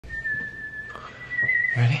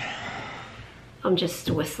Ready? I'm just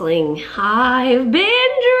whistling. I've been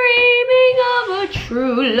dreaming of a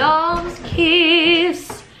true love's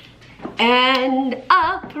kiss, and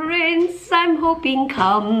a prince I'm hoping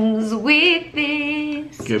comes with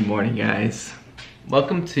this. Good morning, guys.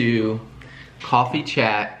 Welcome to Coffee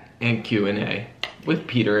Chat and Q&A with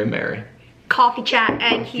Peter and Mary. Coffee Chat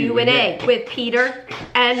and Q&A with Peter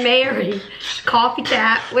and Mary. Coffee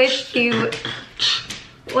Chat with Q...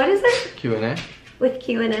 What is it? Q&A? With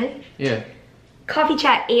Q&A? Yeah. Coffee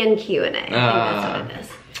Chat and Q&A. I think that's what it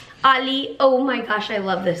is. Ali, oh my gosh, I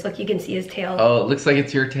love this. Look, you can see his tail. Oh, it looks like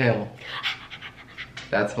it's your tail.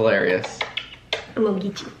 That's hilarious. I'm gonna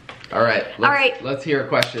get you. All right, let's hear a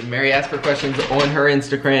question. Mary asked for questions on her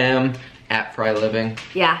Instagram, @FreyLiving.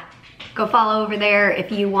 Yeah, go follow over there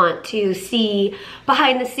if you want to see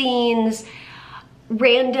behind the scenes,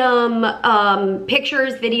 random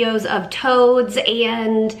pictures, videos of toads,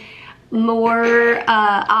 and more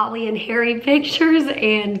Ollie and Harry pictures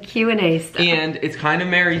and Q&A stuff. And it's kind of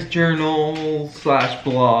Mary's journal /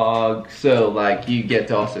 blog, so like you get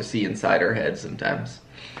to also see inside her head sometimes.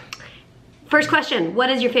 First question, what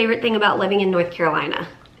is your favorite thing about living in North Carolina?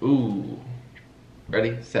 Ooh.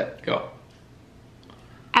 Ready, set, go.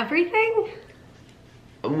 Everything?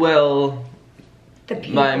 Well, the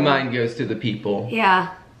people. My mind goes to the people. Yeah.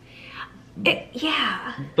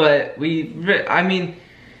 Yeah. But I mean,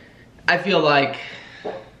 I feel like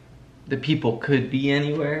the people could be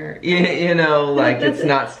anywhere, you know, like it's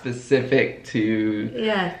not specific to,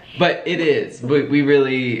 yeah. But it is. We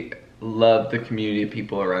really love the community of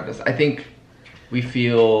people around us. I think we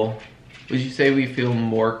feel, would you say we feel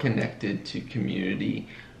more connected to community?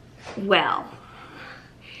 Well,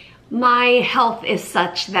 my health is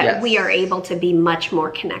such that we are able to be much more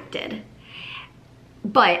connected.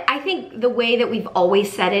 But I think the way that we've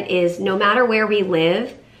always said it is no matter where we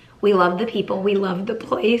live, we love the people, we love the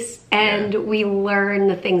place, and we learn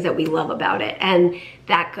the things that we love about it. And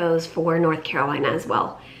that goes for North Carolina as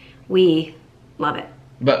well. We love it.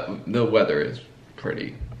 But the weather is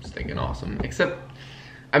pretty stinking awesome. Except,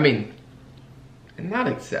 I mean,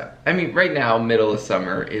 I mean, right now, middle of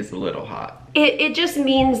summer is a little hot. It just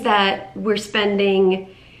means that we're spending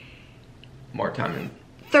more time in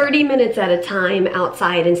 30 minutes at a time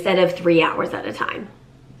outside instead of 3 hours at a time.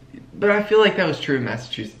 But I feel like that was true in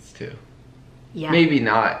Massachusetts too. Yeah. Maybe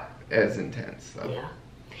not as intense though. Yeah.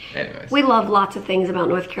 Anyways. We love lots of things about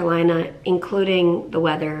North Carolina, including the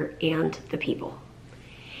weather and the people.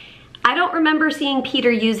 I don't remember seeing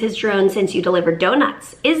Peter use his drone since you delivered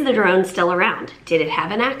donuts. Is the drone still around? Did it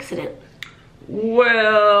have an accident?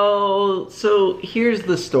 Well, so here's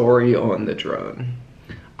the story on the drone.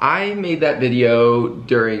 I made that video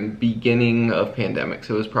during beginning of pandemic,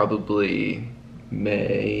 so it was probably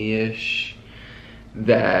May-ish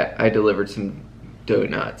that I delivered some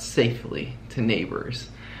donuts safely to neighbors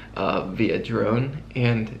via drone,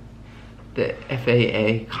 and the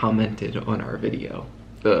FAA commented on our video.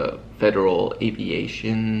 The Federal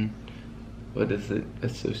Aviation, what is it?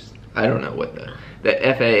 I don't know what the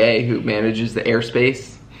FAA, who manages the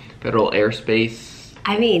airspace, Federal Airspace.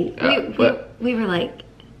 I mean, we were like,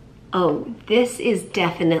 oh, this is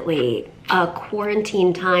definitely a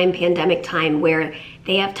quarantine time, pandemic time, where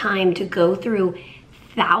they have time to go through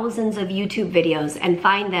thousands of YouTube videos and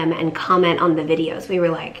find them and comment on the videos. We were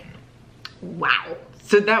like, wow.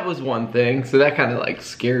 So that was one thing. So that kind of like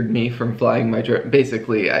scared me from flying my drone.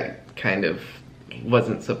 Basically, I kind of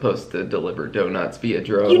wasn't supposed to deliver donuts via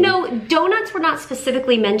drone. You know, donuts were not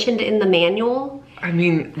specifically mentioned in the manual. I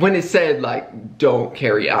mean, when it said like, don't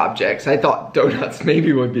carry objects, I thought donuts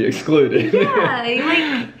maybe would be excluded.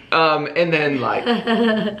 Yeah, like... and then like,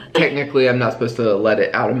 technically I'm not supposed to let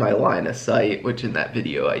it out of my line of sight, which in that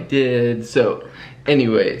video I did. So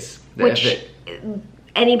anyways.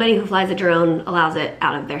 Anybody who flies a drone allows it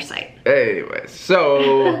out of their sight. Anyways,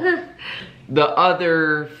 so the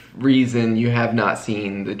other reason you have not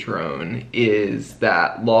seen the drone is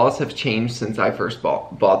that laws have changed since I first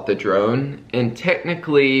bought the drone. And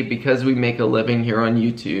technically, because we make a living here on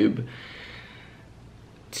YouTube,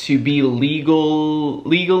 to be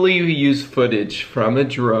legally use footage from a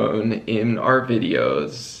drone in our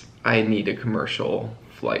videos, I need a commercial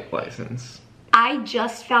flight license. I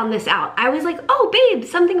just found this out. I was like, oh babe,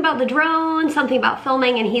 something about the drone, something about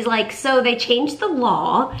filming, and he's like, so they changed the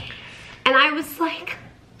law. And I was like,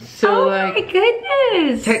 so, oh like, my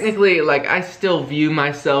goodness. Technically, like, I still view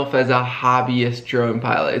myself as a hobbyist drone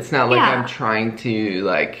pilot. It's not like I'm trying to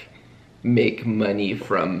like make money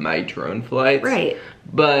from my drone flights. Right.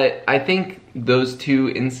 But I think those two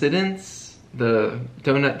incidents, the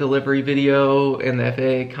donut delivery video and the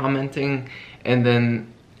FAA commenting, and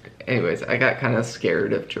then anyways, I got kind of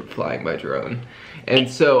scared of flying by drone. And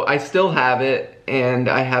so I still have it, and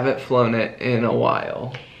I haven't flown it in a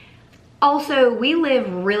while. Also, we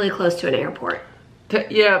live really close to an airport.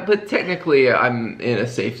 Yeah, but technically I'm in a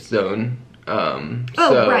safe zone.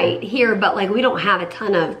 Right, here, but like we don't have a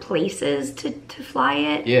ton of places to fly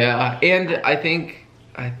it. Yeah, and I think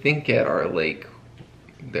at our lake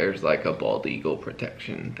there's like a bald eagle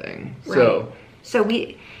protection thing. Right. So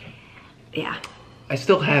yeah. I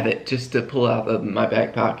still have it just to pull out of my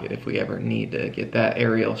back pocket if we ever need to get that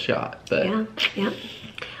aerial shot. But yeah.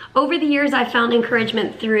 Over the years, I found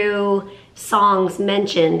encouragement through songs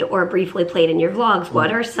mentioned or briefly played in your vlogs.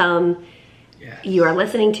 What are some you are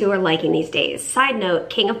listening to or liking these days? Side note,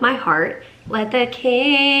 King of My Heart. Let the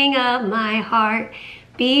King of My Heart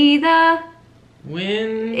be the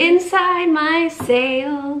wind inside my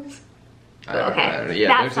sails. Okay,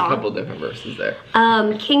 yeah, there's a couple different verses there.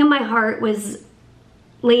 King of My Heart was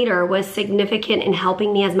significant in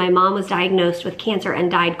helping me as my mom was diagnosed with cancer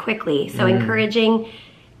and died quickly. So encouraging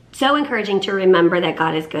to remember that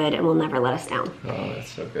God is good and will never let us down. Oh,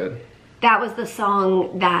 that's so good. That was the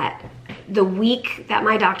song that the week that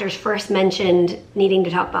my doctors first mentioned needing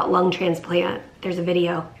to talk about lung transplant, there's a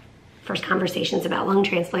video, first conversations about lung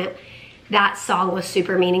transplant. That song was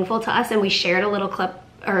super meaningful to us, and we shared a little clip,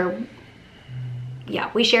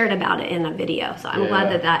 we shared about it in a video. So I'm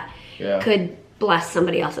glad that could bless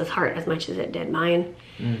somebody else's heart as much as it did mine.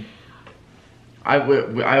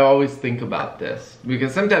 I always think about this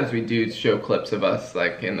because sometimes we do show clips of us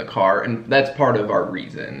like in the car, and that's part of our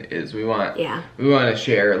reason is we want to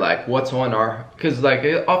share like what's on our, because like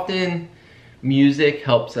often music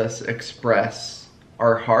helps us express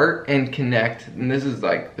our heart and connect, and this is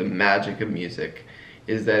like the magic of music,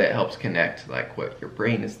 is that it helps connect like what your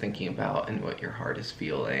brain is thinking about and what your heart is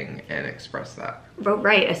feeling and express that.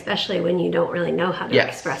 Right, especially when you don't really know how to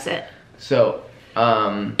express it. So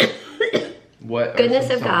what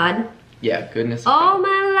Goodness of God. Yeah, goodness of All God.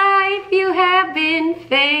 my life you have been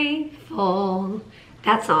faithful.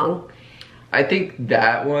 That song. I think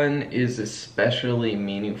that one is especially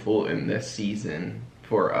meaningful in this season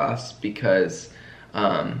for us because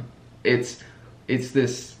it's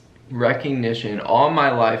this recognition, all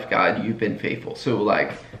my life, God, you've been faithful. So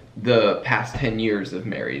like the past 10 years of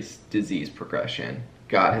Mary's disease progression,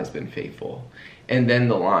 God has been faithful. And then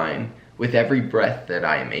the line, with every breath that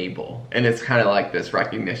I am able. And it's kind of like this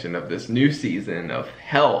recognition of this new season of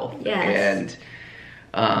health. Yes.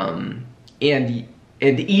 And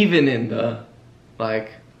even in the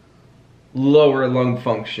like lower lung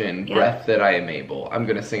function breath that I am able, I'm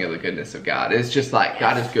gonna sing of the goodness of God. It's just like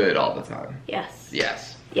God is good all the time.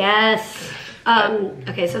 Yes.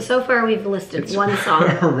 Okay, so far we've listed one song.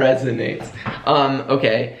 Resonates.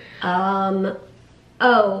 Okay.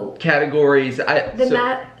 Categories.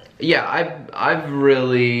 I've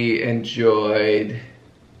really enjoyed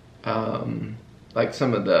like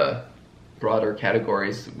some of the broader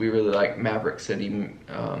categories. We really like Maverick City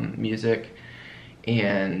music,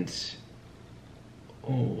 and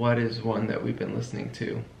what is one that we've been listening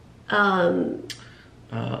to?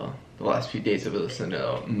 The last few days I've listened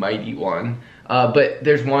to Mighty One, but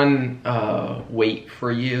there's one Wait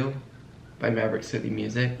For You by Maverick City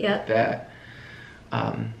Music that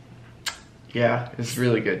it's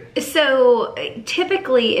really good. So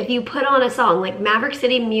typically if you put on a song like Maverick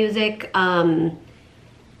City Music,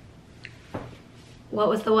 what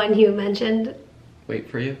was the one you mentioned? Wait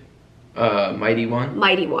For You? Mighty One?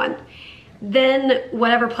 Mighty One. Then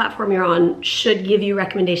whatever platform you're on should give you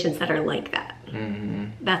recommendations that are like that.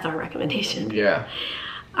 That's our recommendation. Yeah.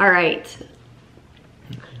 All right.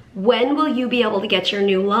 When will you be able to get your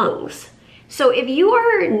new lungs? So if you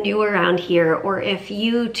are new around here, or if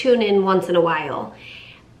you tune in once in a while,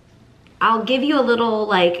 I'll give you a little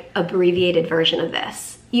like abbreviated version of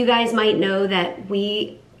this. You guys might know that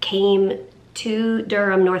we came to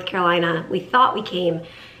Durham, North Carolina. We thought we came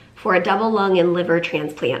for a double lung and liver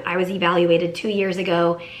transplant. I was evaluated 2 years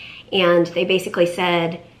ago, and they basically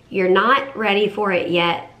said, you're not ready for it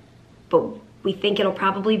yet, but we think it'll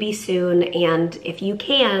probably be soon, and if you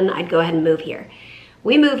can, I'd go ahead and move here.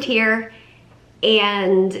 We moved here,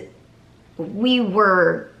 and we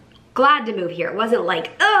were glad to move here. It wasn't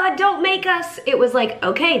like, don't make us. It was like,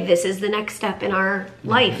 okay, this is the next step in our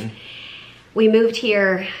life. We moved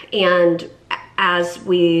here, and as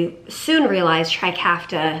we soon realized,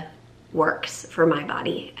 Trikafta works for my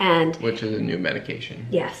body. Which is a new medication.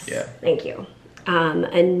 Yes, thank you.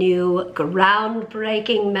 A new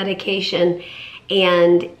groundbreaking medication,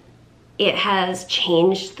 and it has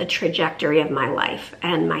changed the trajectory of my life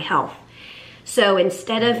and my health. So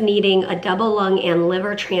instead of needing a double lung and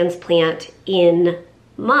liver transplant in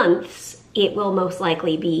months, it will most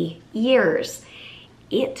likely be years.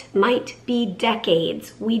 It might be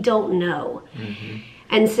decades. We don't know.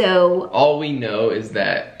 And so all we know is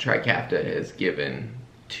that Trikafta has given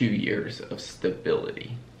 2 years of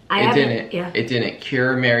stability. It didn't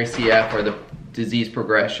cure Mary CF or the disease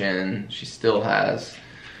progression. She still has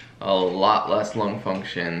a lot less lung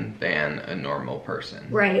function than a normal person.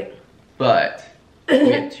 Right. But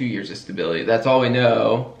we have 2 years of stability. That's all we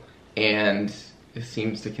know, and it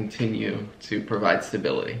seems to continue to provide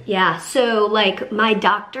stability. Yeah, so like my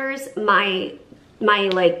doctors, my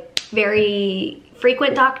like very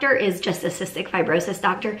frequent doctor is just a cystic fibrosis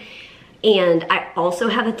doctor. And I also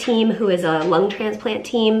have a team who is a lung transplant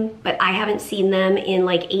team, but I haven't seen them in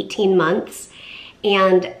like 18 months.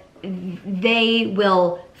 And they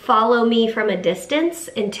will follow me from a distance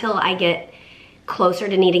until I get closer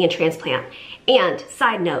to needing a transplant. And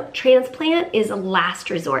side note, transplant is a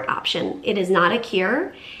last resort option. It is not a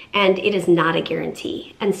cure, and it is not a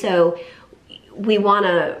guarantee. And so we want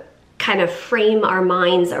to kind of frame our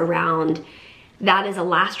minds around that is a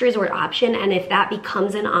last resort option, and if that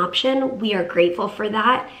becomes an option, we are grateful for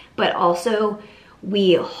that, but also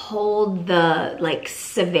we hold the like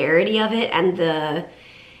severity of it and the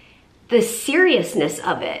seriousness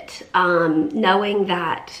of it, knowing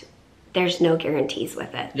that there's no guarantees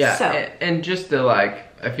with it. Yeah, so, and just to like,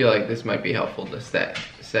 I feel like this might be helpful to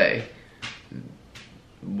say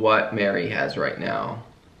what Mary has right now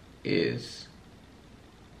is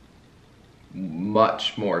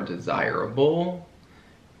much more desirable.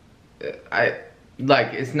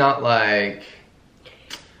 It's not like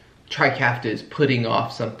Trikafta is putting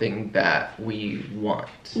off something that we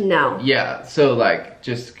want. No. Yeah, so like,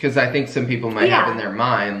 just because I think some people might have in their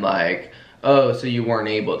mind like, oh, so you weren't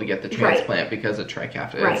able to get the transplant because of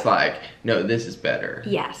Trikafta. It's like, no, this is better.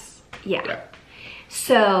 Yes, yeah.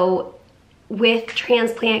 So with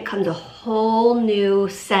transplant comes a whole new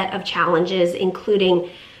set of challenges, including,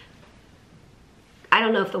 I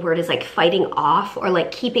don't know if the word is like fighting off or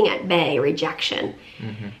like keeping at bay rejection.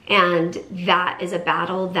 And that is a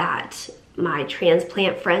battle that my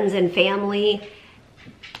transplant friends and family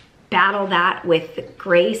battle that with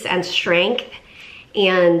grace and strength.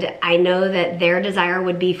 And I know that their desire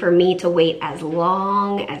would be for me to wait as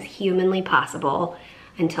long as humanly possible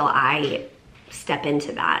until I step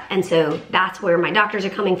into that. And so that's where my doctors are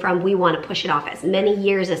coming from. We want to push it off as many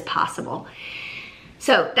years as possible.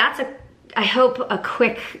 So that's I hope a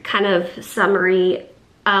quick kind of summary.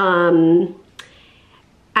 I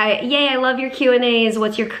love your Q&As.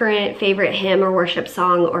 What's your current favorite hymn or worship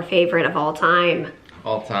song or favorite of all time?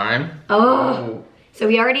 All time? Oh. So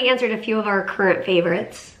we already answered a few of our current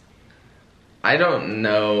favorites. I don't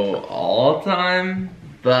know all time,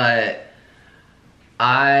 but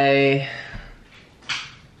I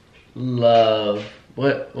love,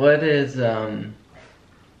 what is,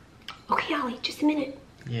 Okay, Ollie, just a minute.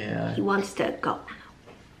 Yeah. He wants to go.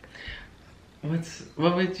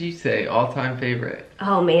 What would you say, all-time favorite?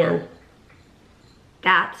 Oh man,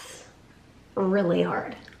 that's really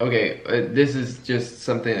hard. Okay, this is just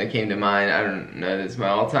something that came to mind. I don't know if it's my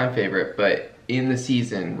all-time favorite, but in the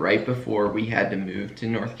season, right before we had to move to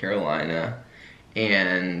North Carolina,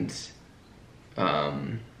 and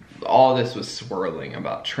all this was swirling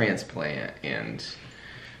about transplant and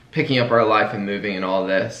picking up our life and moving and all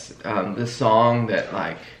this, the song that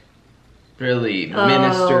like really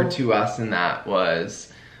ministered to us in that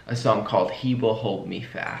was a song called "He Will Hold Me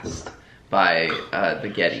Fast" by the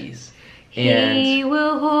Gettys. And He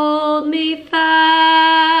will hold me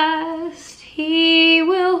fast, He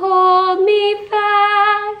will hold me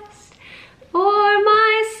fast, for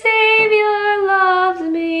my Savior loves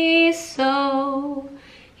me so.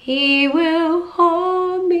 He will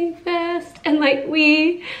hold me fast. And like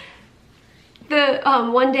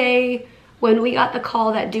one day when we got the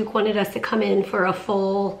call that Duke wanted us to come in for a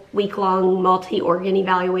full week-long multi-organ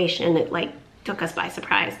evaluation, it like took us by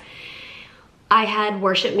surprise. I had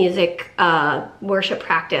worship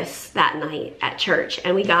practice that night at church,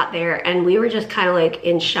 and we got there and we were just kind of like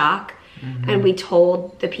in shock. And we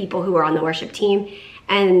told the people who were on the worship team,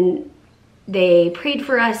 and they prayed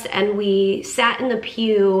for us, and we sat in the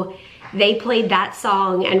pew. They played that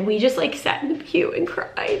song and we just like sat in the pew and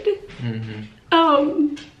cried.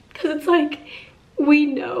 Because it's like, we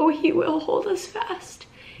know He will hold us fast.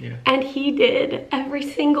 Yeah. And He did every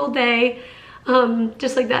single day.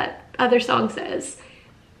 Just like that other song says,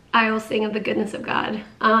 I will sing of the goodness of God.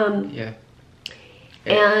 Yeah.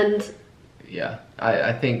 And yeah,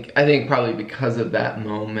 I think probably because of that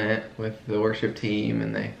moment with the worship team,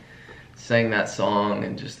 and they sang that song,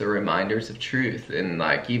 and just the reminders of truth, and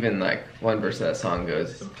like even like one verse of that song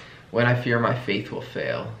goes, when I fear my faith will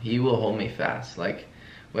fail, he will hold me fast. Like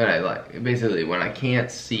when I can't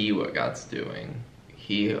see what God's doing,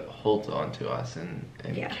 he holds on to us and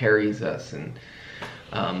carries us. And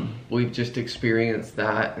we've just experienced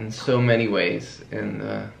that in so many ways in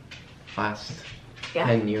the last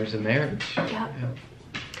 10 years of marriage. Yeah.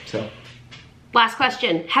 So. Last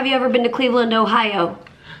question. Have you ever been to Cleveland, Ohio?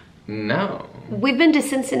 No. We've been to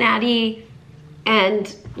Cincinnati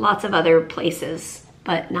and lots of other places,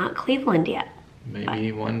 but not Cleveland yet.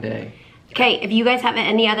 Maybe one day. Okay, if you guys have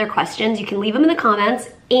any other questions, you can leave them in the comments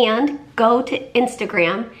and go to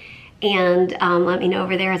Instagram and let me know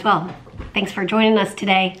over there as well. Thanks for joining us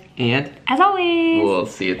today. And as always, we'll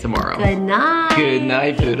see you tomorrow. Good night. Good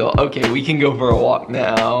night, Poodle. Okay, we can go for a walk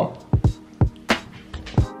now.